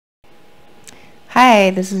Hi,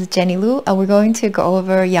 this is Jenny Lu, and we're going to go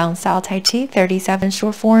over Yang Style Tai Chi 37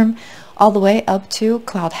 short form all the way up to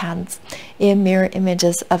cloud hands in mirror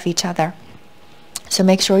images of each other. So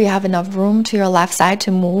make sure you have enough room to your left side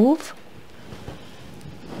to move.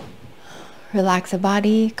 Relax the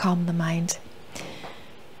body, calm the mind.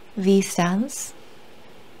 V stance.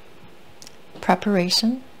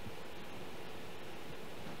 Preparation.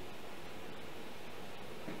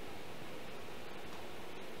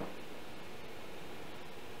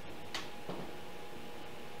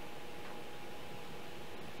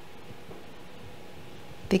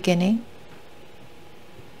 Beginning.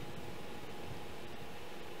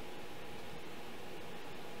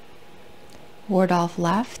 Ward off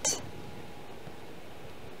left.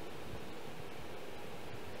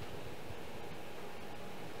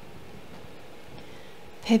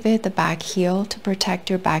 Pivot the back heel to protect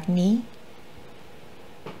your back knee.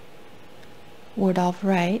 Ward off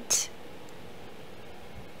right.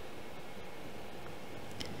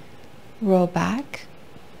 Roll back.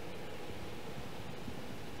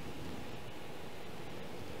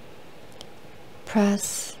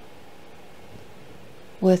 Press,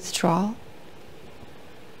 withdraw,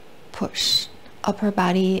 push. Upper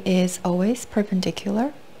body is always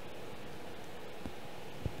perpendicular,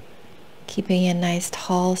 keeping a nice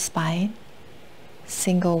tall spine,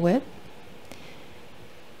 single whip.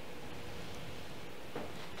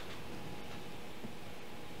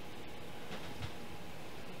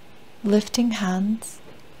 Lifting hands,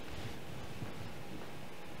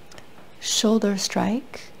 shoulder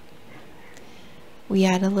strike. We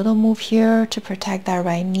add a little move here to protect that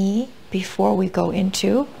right knee before we go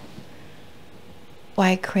into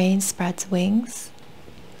wide crane spreads wings.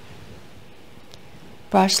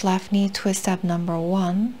 Brush left knee, twist up number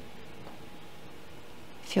 1.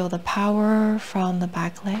 Feel the power from the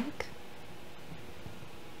back leg.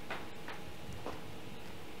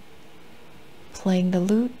 Playing the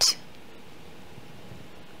lute.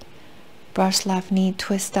 Brush left knee,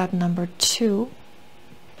 twist up number 2.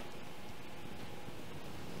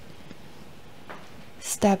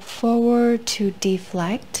 Step forward to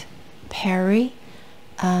deflect, parry,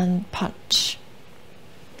 and punch.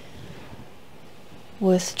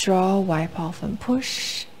 Withdraw, wipe off, and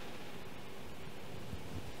push.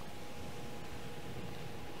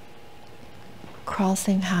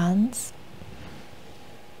 Crossing hands.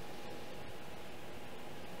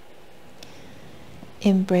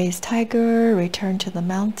 Embrace tiger, return to the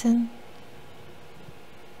mountain.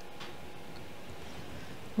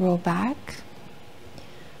 Roll back.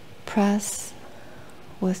 Press,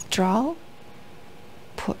 withdraw,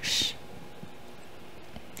 push.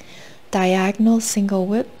 Diagonal single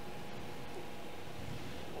whip.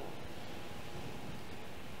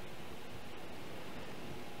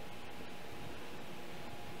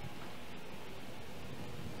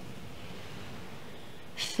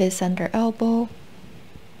 Fist under elbow.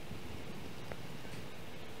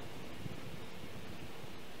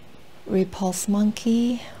 Repulse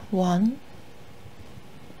monkey, 1.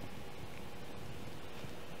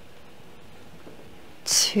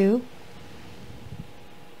 2.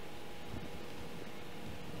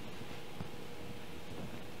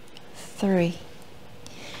 3.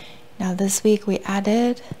 Now this week we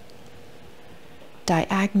added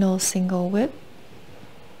diagonal single whip.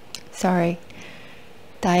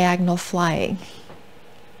 Diagonal flying.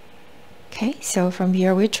 Okay, so from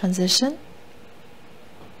here we transition.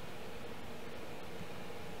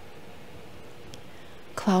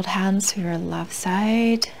 Cloud hands to your left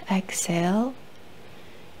side. Exhale.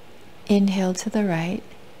 Inhale to the right.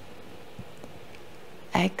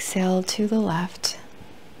 Exhale to the left.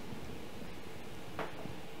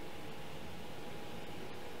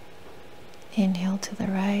 Inhale to the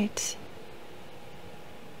right.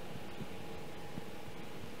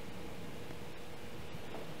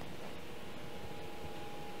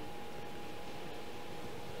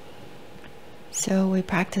 So we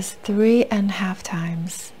practice 3.5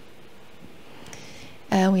 times.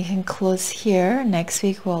 And we can close here. Next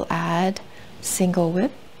week we'll add single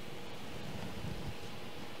whip.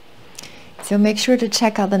 So make sure to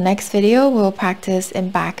check out the next video. We'll practice in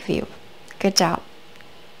back view. Good job.